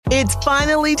It's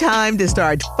finally time to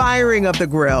start firing up the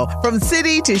grill. From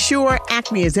city to shore,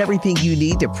 Acme is everything you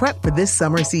need to prep for this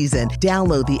summer season.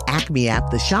 Download the Acme app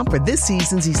to shop for this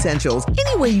season's essentials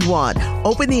any way you want.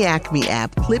 Open the Acme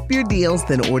app, clip your deals,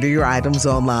 then order your items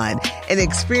online. An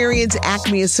experienced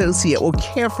Acme associate will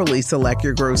carefully select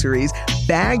your groceries,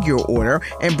 bag your order,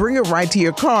 and bring it right to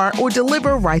your car or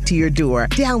deliver right to your door.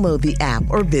 Download the app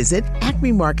or visit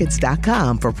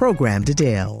acmemarkets.com for program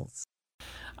details.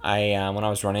 When I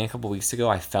was running a couple weeks ago,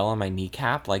 I fell on my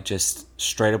kneecap, like just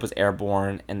straight up was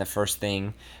airborne, and the first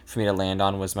thing for me to land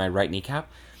on was my right kneecap,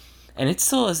 and it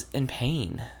still is in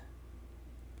pain.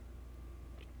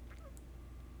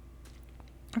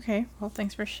 Okay, well,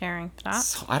 thanks for sharing that.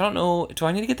 So, I don't know, do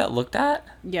I need to get that looked at?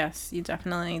 Yes, you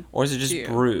definitely Or is it just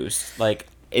bruised? Like,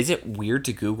 is it weird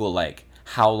to Google, like,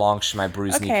 how long should my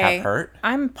bruised kneecap hurt?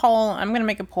 I'm going to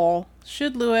make a poll.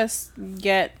 Should Lewis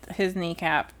get his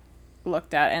kneecap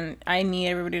looked at? And I need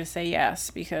everybody to say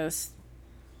yes, because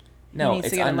no,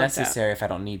 it's unnecessary if I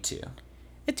don't need to.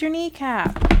 It's your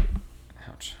kneecap.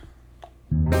 Ouch.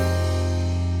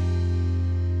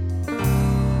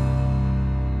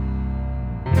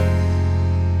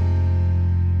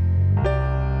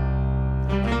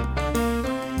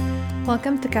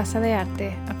 Welcome to Casa de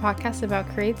Arte, a podcast about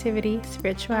creativity,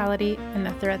 spirituality, and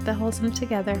the thread that holds them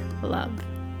together, love.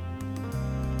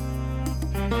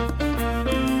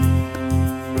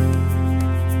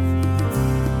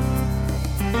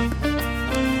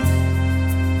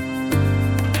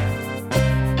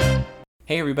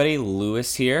 Hey everybody,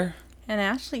 Lewis here. And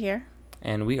Ashley here.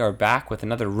 And we are back with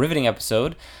another riveting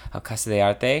episode of Casa de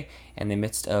Arte in the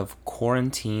midst of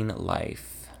quarantine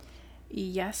life.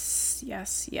 Yes.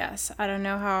 I don't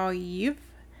know how you've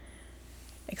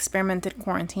experimented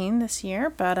quarantine this year,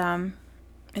 but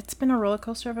it's been a roller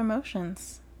coaster of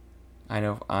emotions. I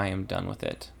know I am done with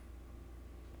it.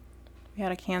 We had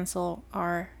to cancel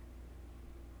our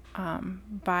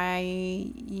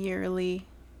bi-yearly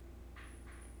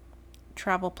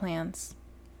travel plans.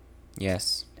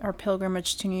 Yes. Our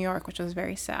pilgrimage to New York, which was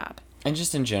very sad. And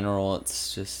just in general,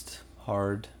 it's just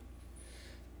hard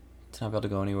to not be able to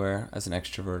go anywhere. As an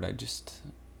extrovert, I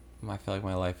feel like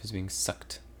my life is being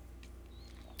sucked.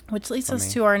 Which leads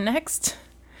us to our next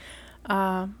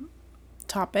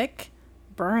topic,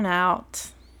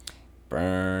 burnout.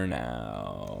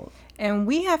 And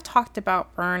we have talked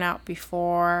about burnout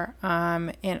before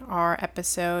in our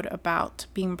episode about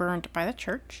being burned by the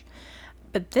church.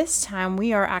 But this time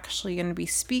we are actually going to be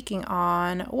speaking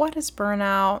on what is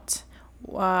burnout,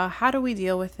 how do we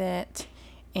deal with it,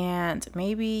 and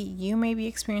maybe you may be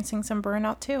experiencing some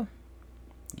burnout too.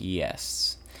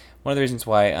 Yes. One of the reasons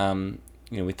why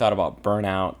we thought about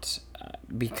burnout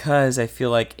because I feel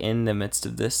like in the midst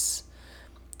of this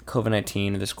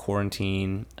COVID-19, this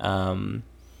quarantine,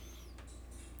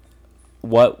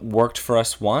 what worked for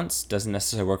us once doesn't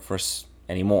necessarily work for us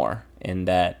anymore, in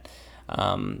that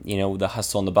the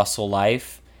hustle and the bustle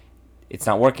life, it's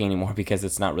not working anymore because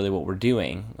it's not really what we're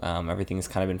doing. Everything's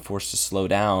kind of been forced to slow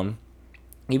down.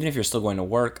 Even if you're still going to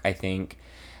work, I think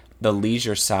the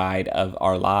leisure side of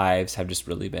our lives have just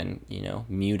really been,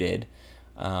 muted,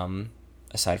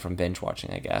 aside from binge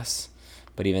watching, I guess.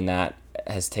 But even that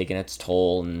has taken its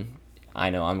toll, and I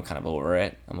know I'm kind of over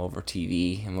it. I'm over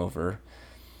TV. I'm over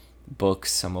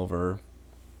books. I'm over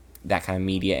that kind of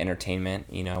media entertainment.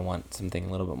 I want something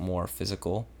a little bit more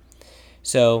physical.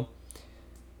 So,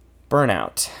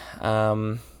 burnout.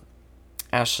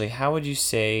 Ashley, how would you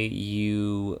say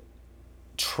you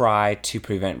try to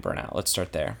prevent burnout? Let's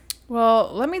start there. Well,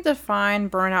 let me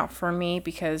define burnout for me,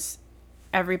 because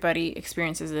everybody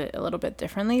experiences it a little bit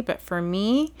differently. But for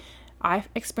me, I've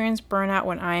experienced burnout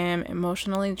when I am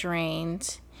emotionally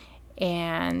drained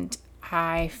and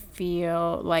I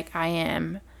feel like I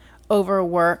am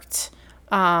overworked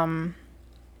and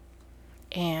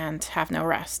have no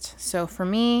rest. So for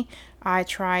me, I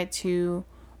try to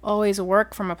always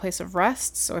work from a place of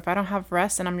rest. So if I don't have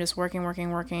rest and I'm just working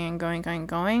and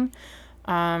going,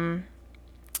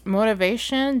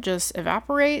 motivation just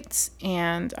evaporates,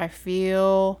 and I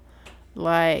feel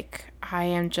like I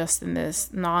am just in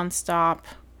this nonstop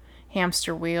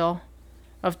hamster wheel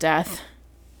of death.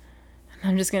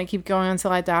 And I'm just going to keep going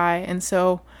until I die. And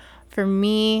so for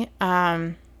me,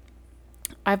 I've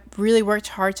really worked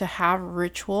hard to have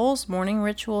morning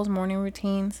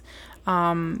routines,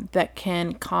 that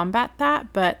can combat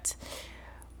that. But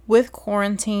with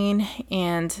quarantine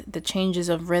and the changes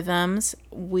of rhythms,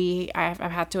 I've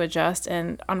had to adjust.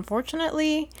 And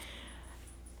unfortunately,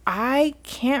 I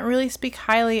can't really speak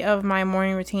highly of my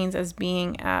morning routines as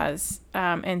being as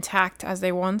intact as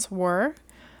they once were.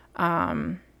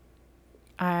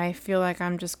 I feel like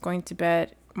I'm just going to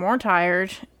bed more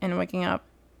tired and waking up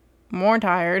more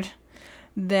tired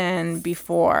than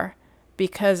before,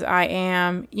 because I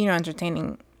am,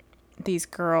 entertaining these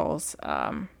girls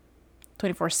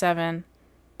 24/7,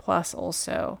 plus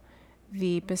also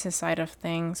the business side of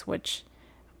things, which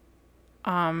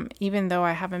even though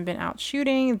I haven't been out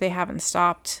shooting, they haven't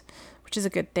stopped, which is a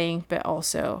good thing, but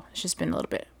also it's just been a little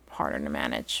bit harder to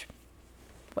manage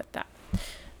with that.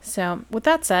 So with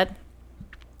that said,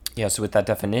 Yeah, so with that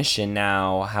definition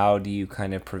now, how do you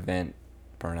kind of prevent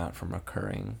burnout from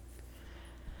occurring?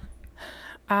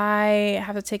 I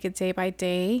have to take it day by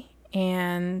day,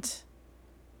 and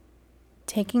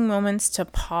taking moments to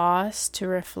pause, to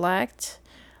reflect.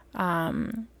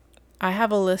 I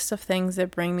have a list of things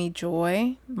that bring me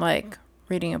joy, like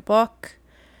reading a book,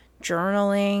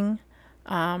 journaling,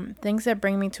 things that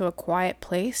bring me to a quiet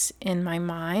place in my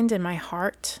mind and my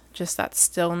heart, just that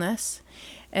stillness.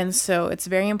 And so it's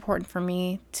very important for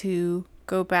me to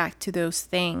go back to those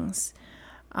things,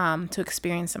 to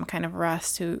experience some kind of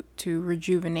rest, to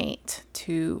rejuvenate,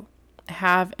 to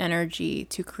have energy,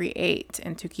 to create,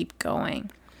 and to keep going.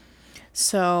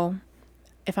 So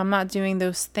if I'm not doing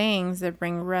those things that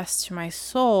bring rest to my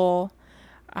soul,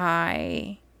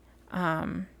 I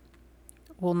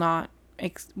will not,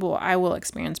 I will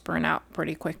experience burnout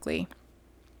pretty quickly.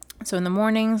 So in the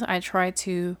mornings, I try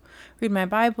to read my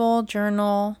Bible,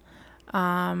 journal,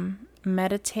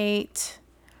 meditate,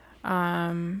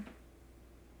 at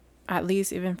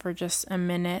least even for just a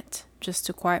minute, just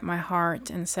to quiet my heart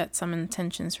and set some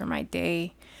intentions for my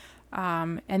day.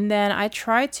 And then I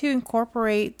try to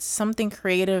incorporate something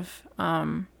creative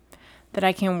that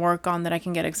I can work on, that I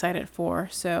can get excited for.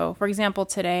 So, for example,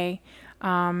 today,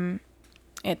 we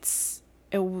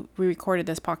recorded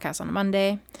this podcast on a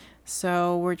Monday.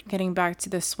 So we're getting back to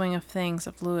the swing of things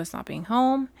of Lewis not being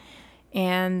home.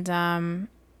 And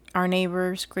our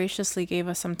neighbors graciously gave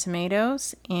us some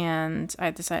tomatoes. And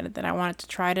I decided that I wanted to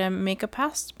try to make a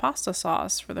pasta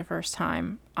sauce for the first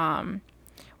time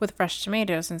with fresh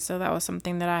tomatoes. And so that was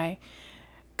something that I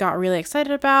got really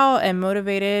excited about and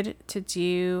motivated to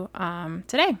do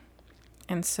today.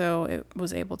 And so it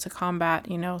was able to combat,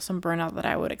 some burnout that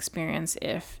I would experience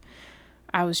if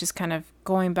I was just kind of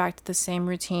going back to the same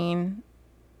routine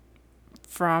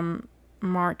from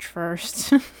March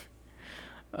 1st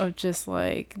of just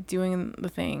like doing the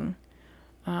thing.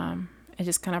 It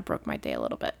just kind of broke my day a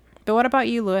little bit. But what about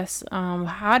you, Lewis?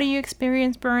 How do you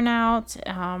experience burnout?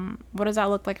 What does that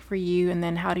look like for you? And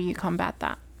then how do you combat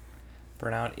that?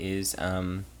 Burnout is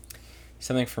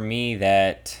something for me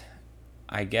that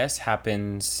I guess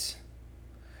happens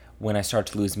when I start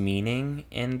to lose meaning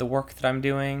in the work that I'm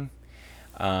doing.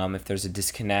 If there's a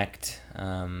disconnect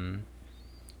with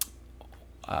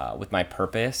my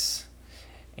purpose.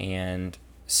 And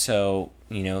so,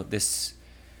 this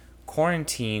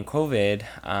quarantine, COVID,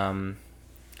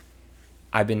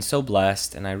 I've been so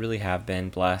blessed, and I really have been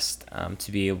blessed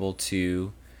to be able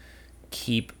to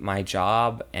keep my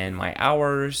job and my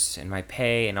hours and my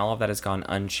pay, and all of that has gone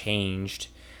unchanged.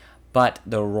 But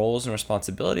the roles and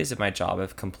responsibilities of my job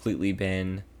have completely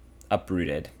been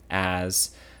uprooted.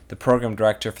 As the program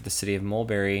director for the city of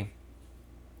Mulberry,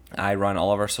 I run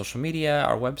all of our social media,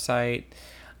 our website.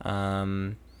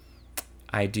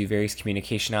 I do various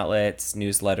communication outlets,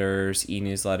 newsletters,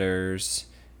 e-newsletters,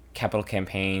 capital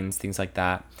campaigns, things like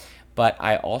that. But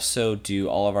I also do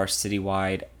all of our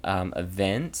citywide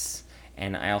events,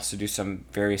 and I also do some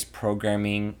various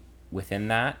programming within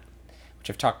that, which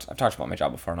I've talked about my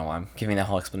job before. I know why I'm giving that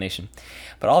whole explanation.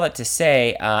 But all that to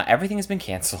say, everything has been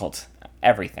canceled.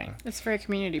 Everything. It's very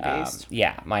community based.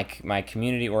 My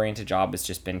community oriented job has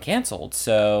just been canceled.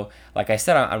 So, like I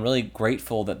said, I'm really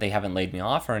grateful that they haven't laid me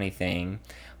off or anything,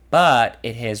 but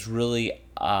it has really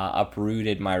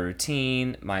uprooted my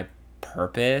routine, my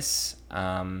purpose,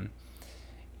 and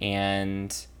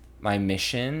my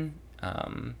mission.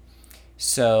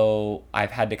 So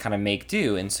I've had to kind of make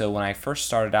do. And so when I first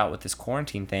started out with this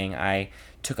quarantine thing, I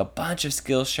took a bunch of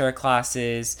Skillshare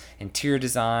classes, interior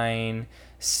design,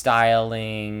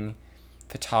 styling,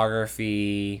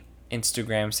 photography,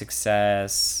 Instagram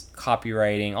success,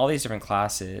 copywriting, all these different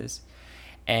classes.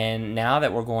 And now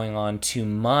that we're going on 2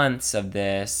 months of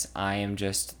this, I am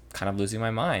just kind of losing my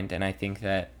mind. And I think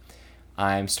that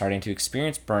I'm starting to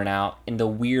experience burnout in the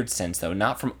weird sense, though,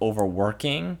 not from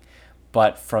overworking,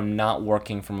 but from not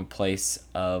working from a place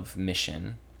of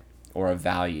mission or of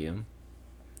value.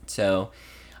 So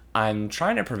I'm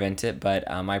trying to prevent it, but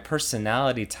my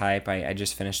personality type, I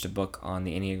just finished a book on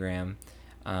the Enneagram,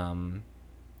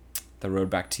 The Road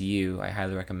Back to You. I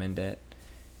highly recommend it.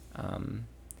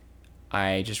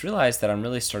 I just realized that I'm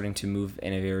really starting to move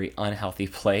in a very unhealthy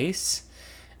place.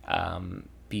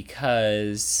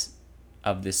 because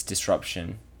of this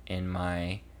disruption in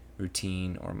my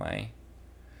routine or my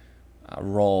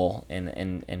role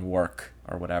in work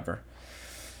or whatever.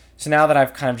 So now that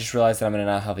I've kind of just realized that I'm in an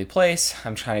unhealthy place,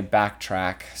 I'm trying to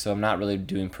backtrack. So I'm not really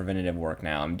doing preventative work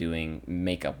now. I'm doing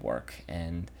makeup work.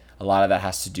 And a lot of that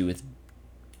has to do with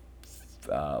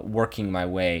working my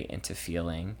way into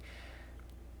feeling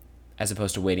as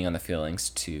opposed to waiting on the feelings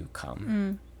to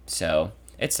come. So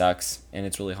it sucks and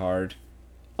it's really hard.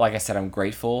 Like I said, I'm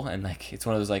grateful, and like it's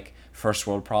one of those like first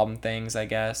world problem things, I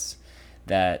guess,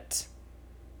 that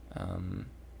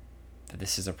that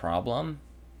this is a problem,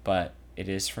 but it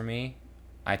is for me.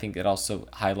 I think it also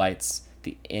highlights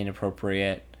the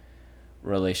inappropriate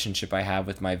relationship I have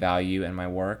with my value and my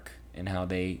work, and how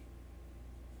they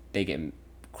get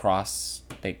cross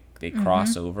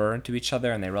over into each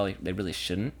other, and they really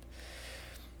shouldn't.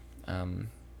 I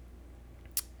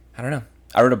don't know.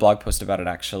 I wrote a blog post about it,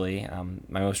 actually.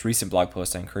 My most recent blog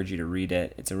post, I encourage you to read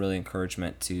it. It's a really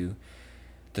encouragement to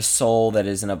the soul that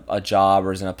is in a job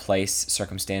or is in a place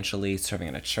circumstantially, serving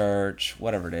in a church,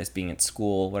 whatever it is, being at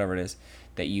school, whatever it is,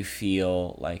 that you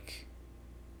feel like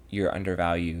you're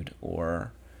undervalued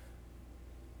or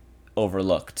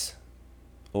overlooked,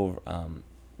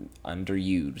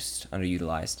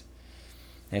 underutilized.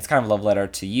 And it's kind of a love letter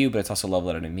to you, but it's also a love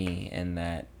letter to me, and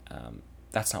that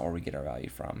that's not where we get our value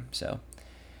from. So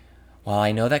while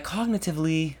I know that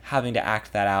cognitively having to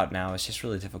act that out now is just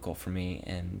really difficult for me,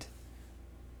 and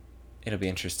it'll be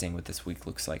interesting what this week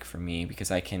looks like for me,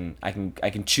 because I can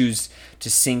choose to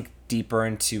sink deeper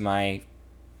into my,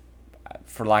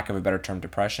 for lack of a better term,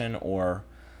 depression, or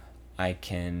I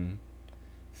can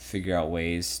figure out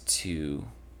ways to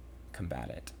combat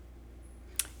it.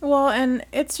 Well, and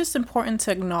it's just important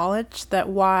to acknowledge that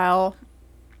while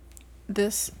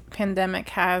this pandemic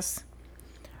has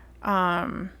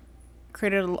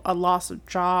created a loss of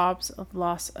jobs, a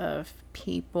loss of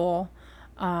people,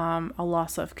 a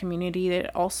loss of community, it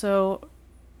also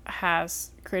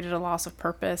has created a loss of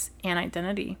purpose and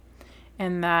identity,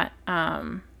 and that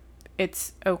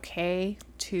it's okay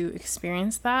to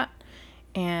experience that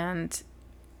and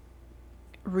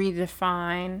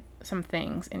redefine some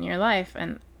things in your life.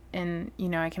 And you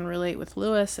know, I can relate with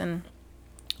Lewis in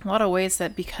a lot of ways,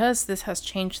 that because this has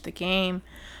changed the game,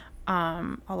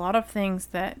 a lot of things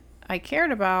that I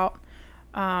cared about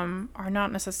are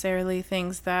not necessarily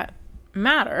things that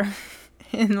matter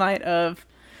in light of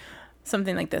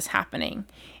something like this happening.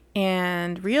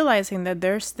 And realizing that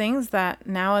there's things that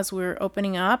now, as we're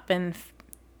opening up and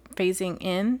phasing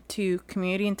into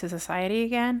community, into society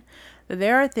again, that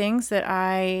there are things that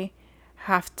I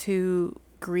have to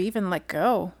grieve and let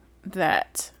go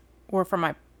that were from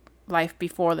my life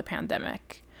before the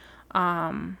pandemic.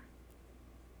 And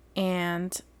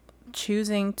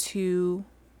choosing to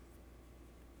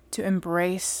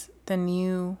embrace the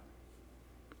new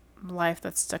life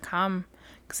that's to come,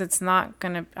 because it's not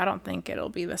gonna, I don't think it'll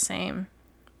be the same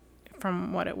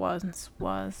from what it was. You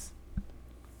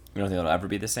don't think it'll ever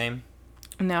be the same?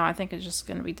 No, I think it's just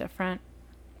gonna be different.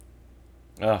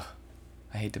 Ugh,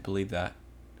 I hate to believe that.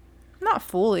 Not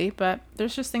fully, but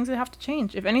there's just things that have to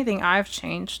change. If anything, I've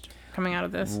changed coming out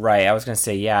of this. Right, I was gonna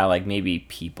say, yeah, like maybe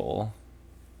people.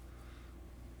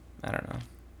 I don't know.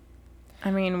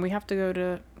 I mean, we have to go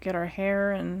to get our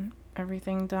hair and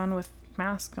everything done with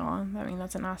masks on. I mean,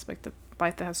 that's an aspect of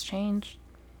life that has changed.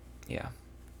 Yeah.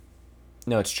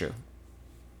 No, it's true.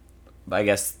 But I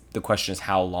guess the question is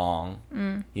how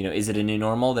long? You know, is it a new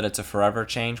normal that it's a forever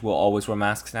change? We'll always wear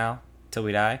masks now till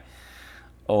we die?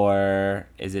 Or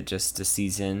is it just a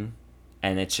season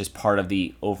and it's just part of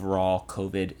the overall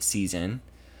COVID season,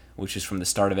 which is from the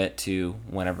start of it to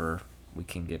whenever we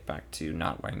can get back to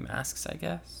not wearing masks, I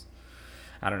guess?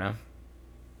 I don't know.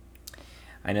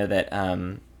 I know that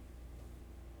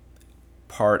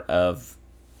part of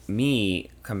me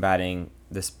combating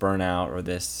this burnout or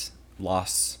this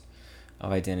loss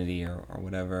of identity or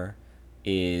whatever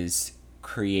is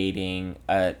creating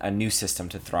a new system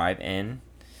to thrive in.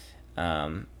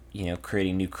 You know,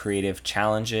 creating new creative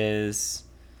challenges,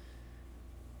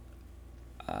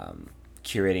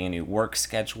 curating a new work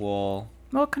schedule.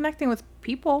 Well, connecting with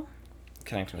people.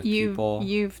 People.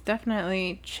 You've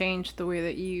definitely changed the way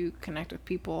that you connect with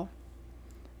people.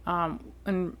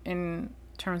 In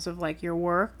terms of like your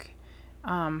work,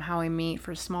 how we meet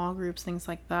for small groups, things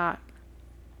like that.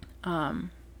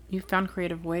 You've found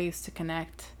creative ways to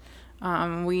connect.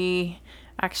 We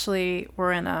actually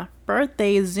were in a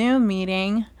birthday Zoom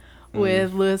meeting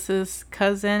with Lewis's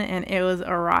cousin, and it was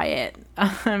a riot.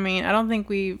 I mean, I don't think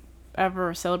we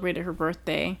ever celebrated her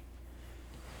birthday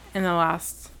in the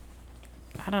last,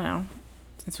 I don't know,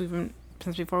 since we've been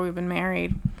since before we've been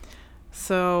married.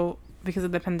 So because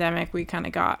of the pandemic, we kind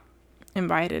of got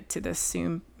invited to this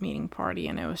Zoom meeting party,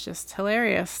 and it was just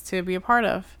hilarious to be a part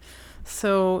of.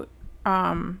 So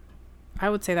I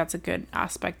would say that's a good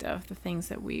aspect of the things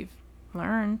that we've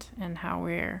learned and how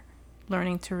we're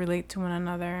learning to relate to one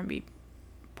another and be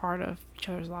part of each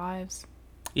other's lives.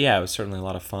 Yeah, it was certainly a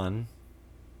lot of fun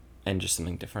and just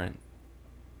something different.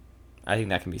 I think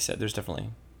that can be said. There's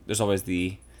always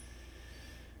the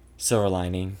silver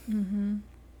lining. Mm-hmm.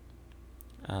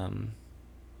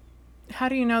 How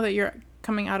do you know that you're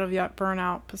coming out of that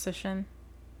burnout position?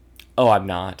 Oh, I'm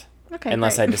not. Okay,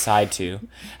 unless great. I decide to.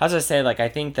 I was going to say, like, I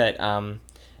think that,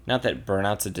 not that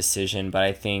burnout's a decision, but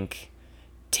I think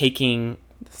taking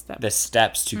the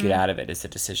steps to get out of it is a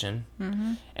decision.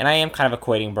 Mm-hmm. And I am kind of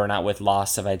equating burnout with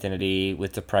loss of identity,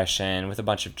 with depression, with a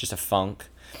bunch of just a funk.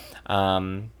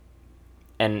 And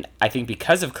I think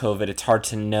because of COVID, it's hard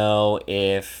to know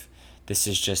if this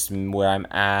is just where I'm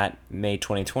at May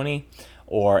 2020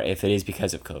 or if it is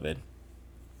because of COVID.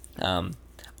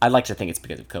 I'd like to think it's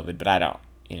because of COVID, but I don't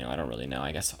really know.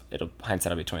 I guess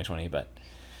hindsight will be 2020, but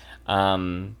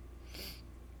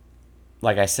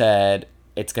like I said,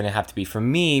 it's going to have to be, for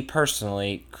me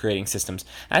personally, creating systems.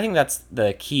 And I think that's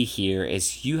the key here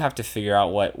is you have to figure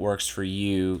out what works for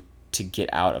you to get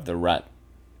out of the rut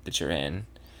that you're in.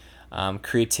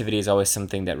 Creativity is always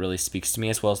something that really speaks to me,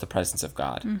 as well as the presence of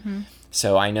God. Mm-hmm.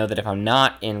 So I know that if I'm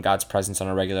not in God's presence on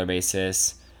a regular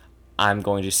basis, I'm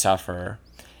going to suffer.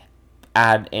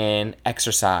 Add in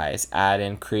exercise, add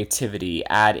in creativity,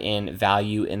 add in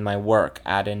value in my work,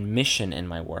 add in mission in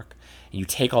my work. You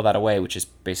take all that away, which is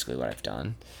basically what I've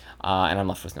done, and I'm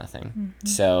left with nothing. Mm-hmm.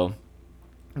 So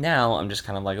now I'm just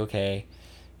kind of like, okay,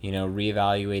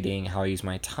 reevaluating how I use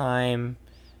my time.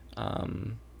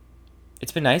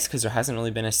 It's been nice because there hasn't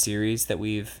really been a series that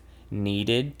we've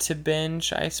needed to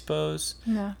binge, I suppose.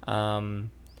 No.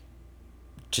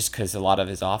 Just because a lot of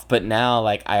it is off. But now,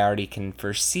 like, I already can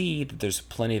foresee that there's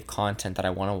plenty of content that I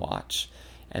want to watch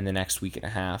in the next week and a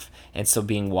half. And so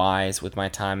being wise with my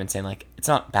time and saying, like, it's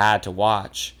not bad to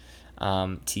watch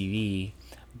TV,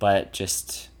 but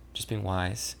just being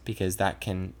wise, because that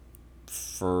can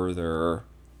further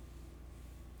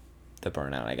the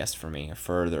burnout, I guess, for me, or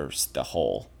further the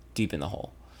hole, deep in the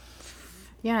hole.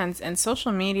 Yeah, and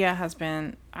social media I've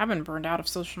been burned out of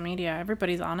social media.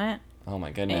 Everybody's on it. Oh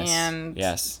my goodness. And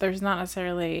yes, there's not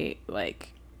necessarily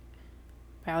like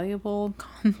valuable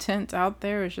content out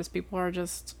there. It's just people are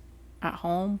just at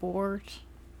home, bored,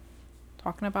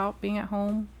 talking about being at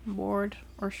home, bored,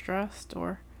 or stressed,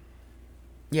 or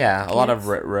a lot of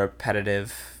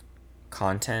repetitive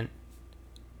content.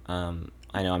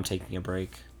 I know I'm taking a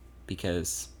break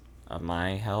because of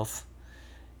my health.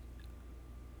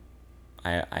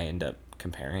 I end up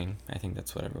comparing. I think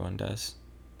that's what everyone does.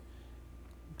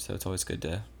 So it's always good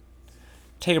to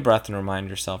take a breath and remind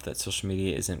yourself that social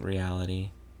media isn't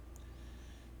reality.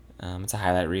 It's a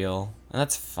highlight reel, and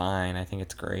that's fine. I think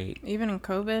it's great. Even in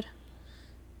COVID.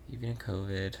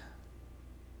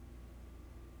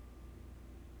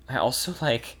 I also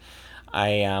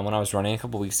when I was running a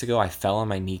couple weeks ago, I fell on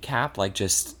my kneecap, like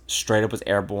just straight up was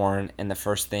airborne, and the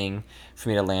first thing for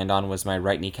me to land on was my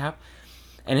right kneecap,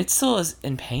 and it still is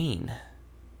in pain.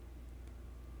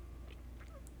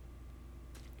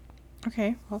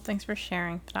 Okay, well, thanks for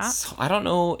sharing that. So I don't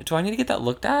know. Do I need to get that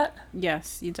looked at?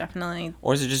 Yes, you definitely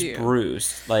Or is it just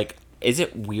bruised? Like, is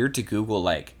it weird to Google,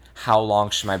 like, how long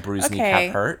should my bruised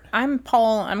kneecap hurt? I'm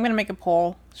going to make a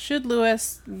poll. Should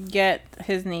Lewis get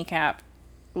his kneecap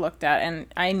looked at? And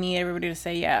I need everybody to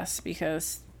say yes,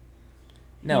 because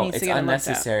no, it's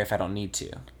unnecessary if I don't need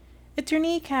to. It's your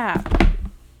kneecap.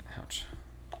 Ouch.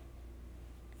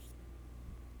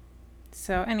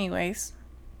 So anyways,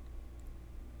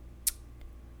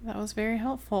 that was very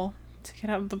helpful to get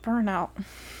out of the burnout.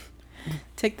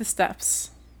 Take the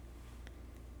steps.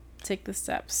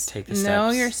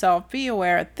 Know yourself. Be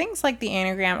aware. Things like the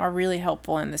Enneagram are really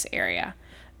helpful in this area.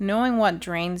 Knowing what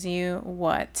drains you,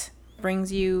 what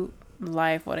brings you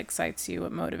life, what excites you,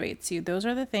 what motivates you. Those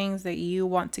are the things that you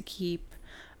want to keep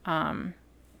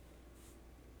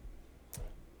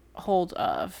hold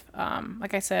of.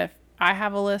 Like I said, I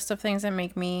have a list of things that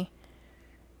make me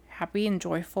happy and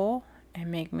joyful and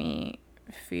make me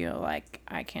feel like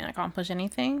I can accomplish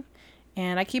anything.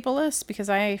 And I keep a list because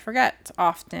I forget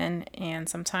often, and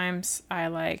sometimes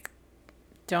I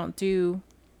don't do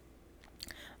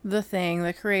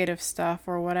the creative stuff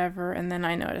or whatever, and then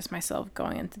I notice myself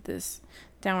going into this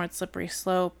downward slippery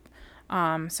slope.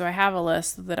 So I have a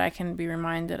list that I can be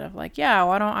reminded of, why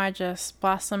don't I just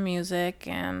blast some music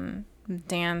and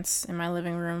dance in my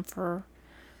living room for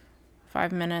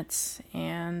 5 minutes,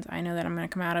 and I know that I'm going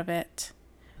to come out of it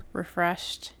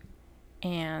refreshed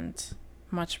and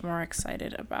much more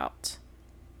excited about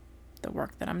the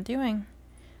work that I'm doing,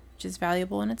 which is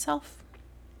valuable in itself.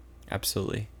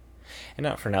 Absolutely. And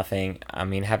not for nothing, I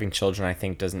mean, having children, I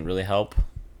think, doesn't really help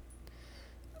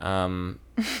in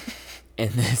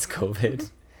this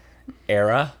COVID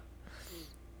era.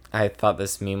 I thought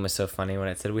this meme was so funny when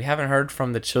it said, "We haven't heard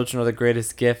from the children are the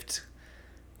greatest gift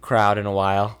crowd in a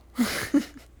while."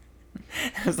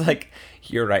 I was like,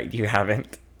 you're right, you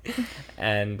haven't.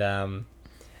 And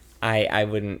I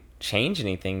wouldn't change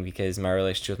anything because my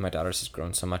relationship with my daughters has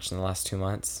grown so much in the last 2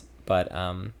 months. But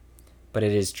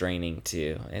it is draining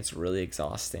too. It's really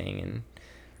exhausting. And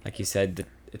like you said,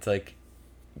 it's like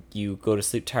you go to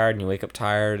sleep tired and you wake up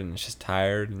tired, and it's just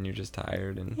tired and you're just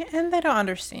tired. And yeah, and they don't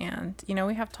understand. You know,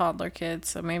 we have toddler kids,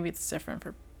 so maybe it's different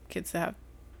for kids that have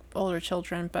older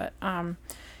children. But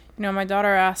you know, my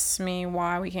daughter asks me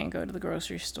why we can't go to the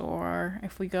grocery store.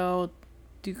 If we go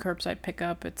do curbside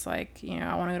pickup, it's like, you know,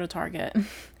 I want to go to Target.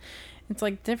 It's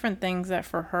like different things that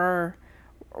for her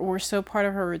were so part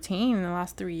of her routine in the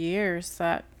last 3 years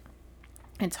that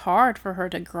it's hard for her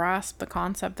to grasp the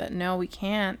concept that no, we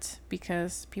can't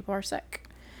because people are sick.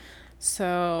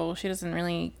 So she doesn't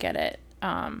really get it.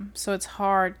 So it's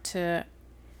hard to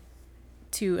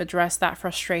address that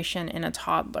frustration in a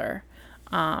toddler,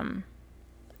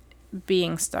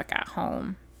 being stuck at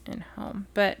home.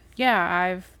 But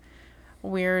yeah,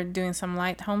 we're doing some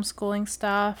light homeschooling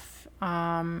stuff,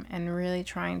 and really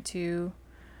trying to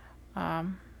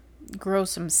grow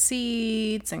some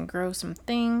seeds and grow some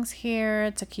things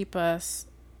here to keep us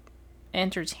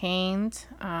entertained,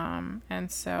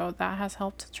 and so that has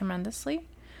helped tremendously.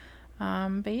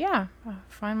 But yeah, I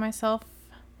find myself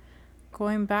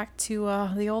going back to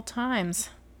the old times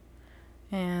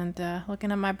and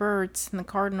looking at my birds and the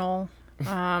cardinal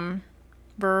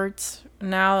birds.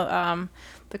 Now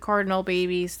the cardinal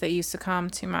babies that used to come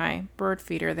to my bird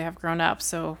feeder, they have grown up,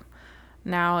 so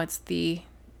now it's the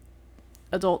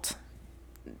adult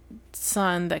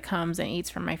son that comes and eats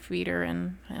from my feeder,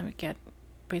 and I get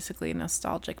basically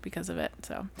nostalgic because of it.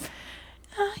 So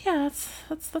yeah,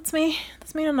 that's me.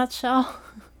 That's me in a nutshell.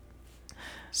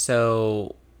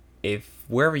 so if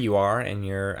wherever you are in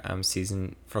your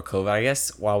season for COVID, I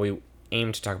guess while we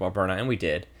aimed to talk about burnout, and we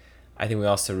did, I think we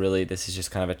also really, this is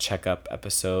just kind of a checkup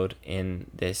episode in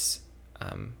this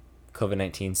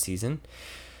COVID-19 season.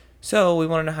 So we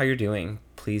want to know how you're doing.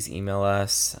 Please email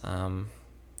us,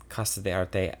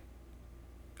 casadearte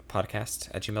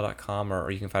podcast@gmail.com,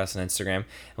 or you can find us on Instagram.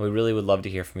 And we really would love to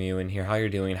hear from you and hear how you're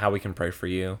doing and how we can pray for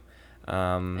you.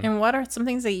 And what are some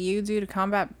things that you do to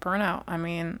combat burnout? I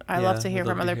mean, I love to hear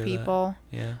from other people.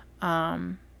 That. Yeah.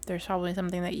 There's probably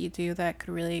something that you do that could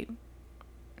really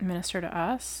minister to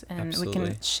us, and Absolutely. we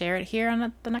can share it here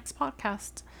on the next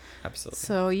podcast. Absolutely.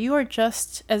 So you are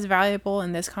just as valuable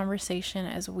in this conversation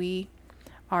as we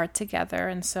are together.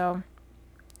 And so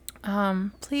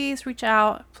please reach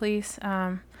out. Please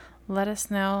let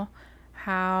us know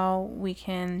how we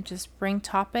can just bring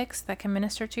topics that can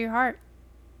minister to your heart.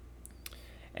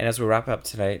 And as we wrap up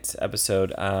tonight's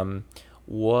episode,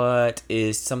 what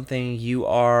is something you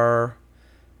are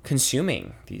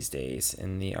consuming these days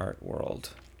in the art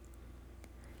world?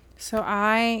 So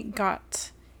I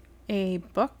got a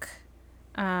book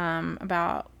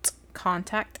about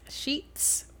contact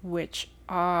sheets, which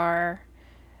are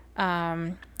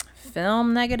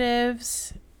film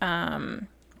negatives from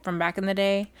back in the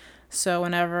day. So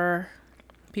whenever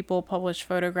people published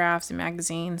photographs in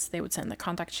magazines, they would send the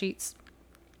contact sheets.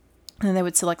 And they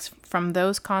would select from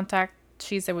those contact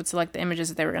sheets, they would select the images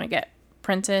that they were going to get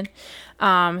printed.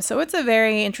 So it's a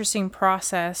very interesting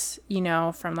process, you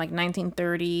know, from like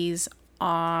 1930s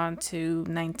on to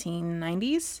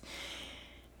 1990s.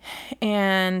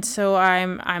 And so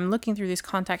I'm looking through these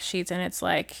contact sheets, and it's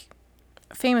like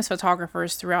famous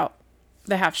photographers throughout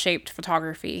that have shaped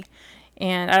photography.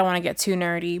 And I don't want to get too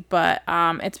nerdy, but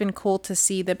it's been cool to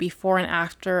see the before and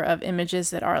after of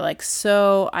images that are like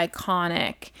so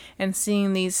iconic, and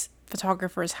seeing these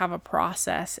photographers have a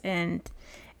process and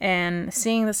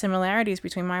seeing the similarities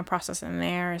between my process and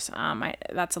theirs.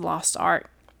 That's a lost art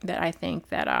that I think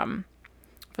that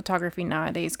photography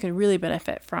nowadays could really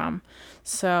benefit from.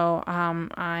 So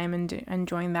I'm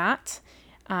enjoying that.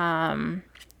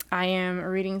 I am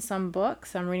reading some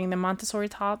books. I'm reading The Montessori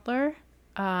Toddler,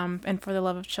 and For the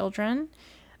Love of Children,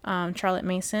 Charlotte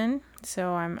Mason.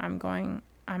 So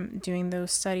I'm doing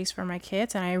those studies for my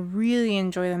kids, and I really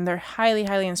enjoy them. They're highly,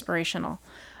 highly inspirational.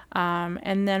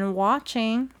 And then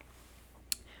watching,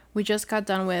 we just got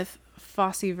done with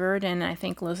Fosse Verdon. I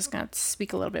think Liz is going to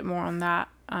speak a little bit more on that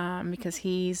because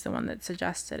he's the one that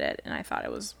suggested it, and I thought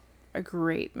it was a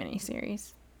great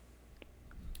miniseries.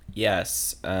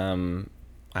 Yes,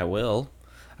 I will.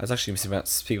 I was actually going to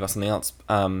speak about something else.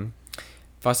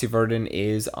 Fosse Verdon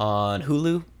is on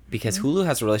Hulu because Hulu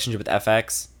has a relationship with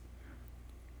FX,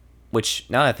 which,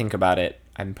 now that I think about it,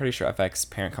 I'm pretty sure FX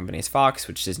parent company is Fox,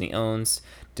 which Disney owns.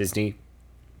 Disney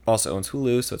also owns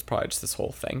Hulu, so it's probably just this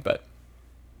whole thing. But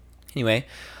anyway,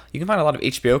 you can find a lot of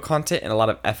HBO content and a lot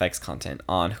of FX content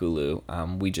on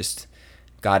Hulu. We just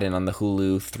got in on the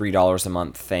Hulu $3 a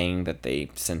month thing that they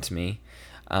sent to me.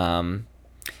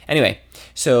 Anyway,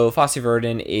 so Fosse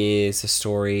Verdon is a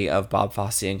story of Bob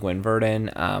Fosse and Gwen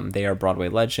Verdon. They are Broadway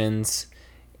legends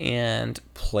and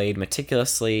played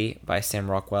meticulously by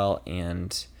Sam Rockwell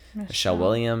and Michelle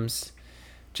Williams.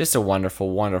 Just a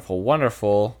wonderful, wonderful,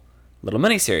 wonderful little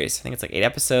miniseries. I think it's like 8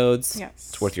 episodes. Yes.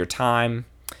 It's worth your time.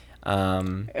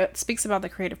 It speaks about the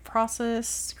creative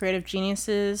process, creative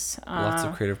geniuses. Lots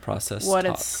of creative process what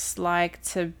talk. It's like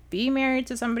to be married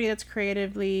to somebody that's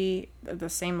creatively at the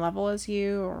same level as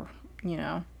you, or you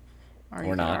know, or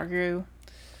you not. can argue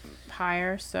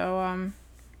higher. So and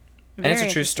it's a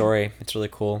true story. It's really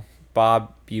cool.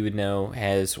 Bob, you would know,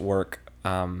 has work.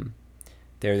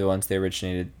 They're the ones that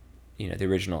originated, the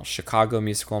original Chicago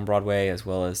musical on Broadway, as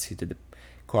well as he did the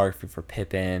choreography for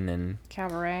Pippin and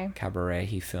Cabaret.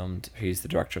 He's the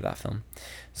director of that film.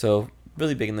 So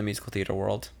really big in the musical theater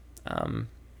world. But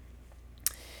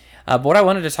what I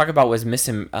wanted to talk about was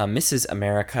Mrs.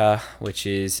 America, which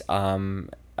is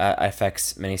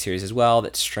FX miniseries as well,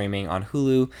 that's streaming on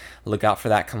Hulu. Look out for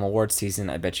that come award season.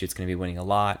 I bet you it's going to be winning a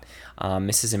lot.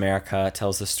 Mrs. America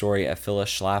tells the story of Phyllis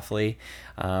Schlafly,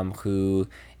 who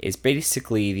is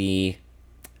basically the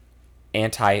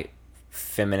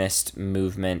anti-feminist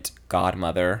movement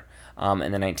godmother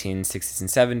in the 1960s and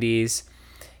 70s.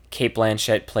 Cate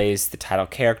Blanchett plays the title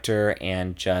character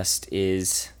and just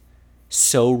is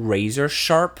so razor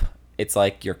sharp. It's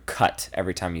like you're cut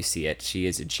every time you see it. She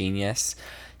is a genius.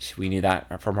 We knew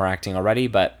that from her acting already,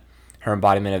 but her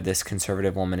embodiment of this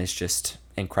conservative woman is just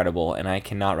incredible, and I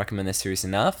cannot recommend this series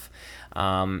enough.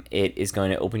 It is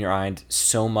going to open your eyes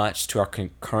so much to our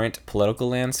current political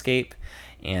landscape,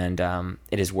 and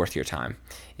it is worth your time.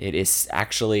 It is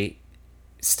actually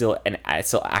still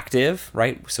active,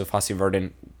 right? So Fosse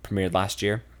Verdon premiered last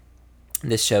year.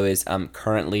 This show is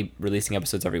currently releasing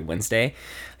episodes every Wednesday.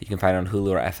 You can find it on Hulu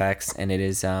or FX, and it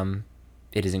is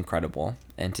incredible.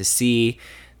 And to see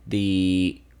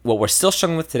what we're still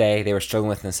struggling with today, they were struggling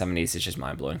with in the 70s, it's just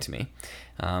mind-blowing to me.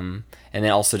 And then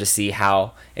also to see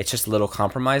how it's just little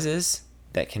compromises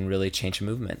that can really change a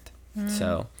movement.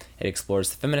 So it explores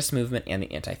the feminist movement and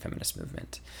the anti-feminist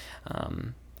movement.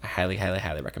 I highly, highly,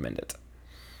 highly recommend it.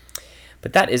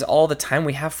 But that is all the time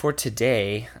we have for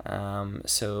today.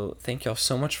 So thank y'all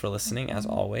so much for listening, as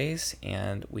always.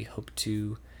 And we hope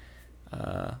to,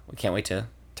 we can't wait to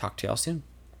talk to y'all soon.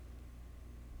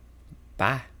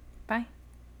 Bye. Bye.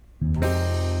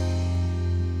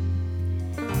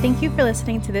 Thank you for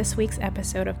listening to this week's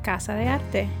episode of Casa de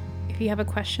Arte. If you have a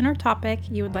question or topic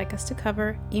you would like us to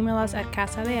cover, email us at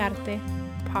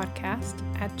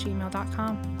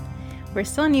casadeartepodcast@gmail.com. We're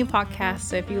still a new podcast,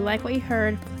 so if you like what you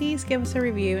heard, please give us a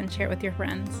review and share it with your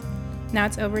friends. Now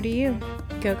it's over to you.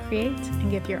 Go create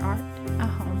and give your art a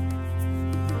home.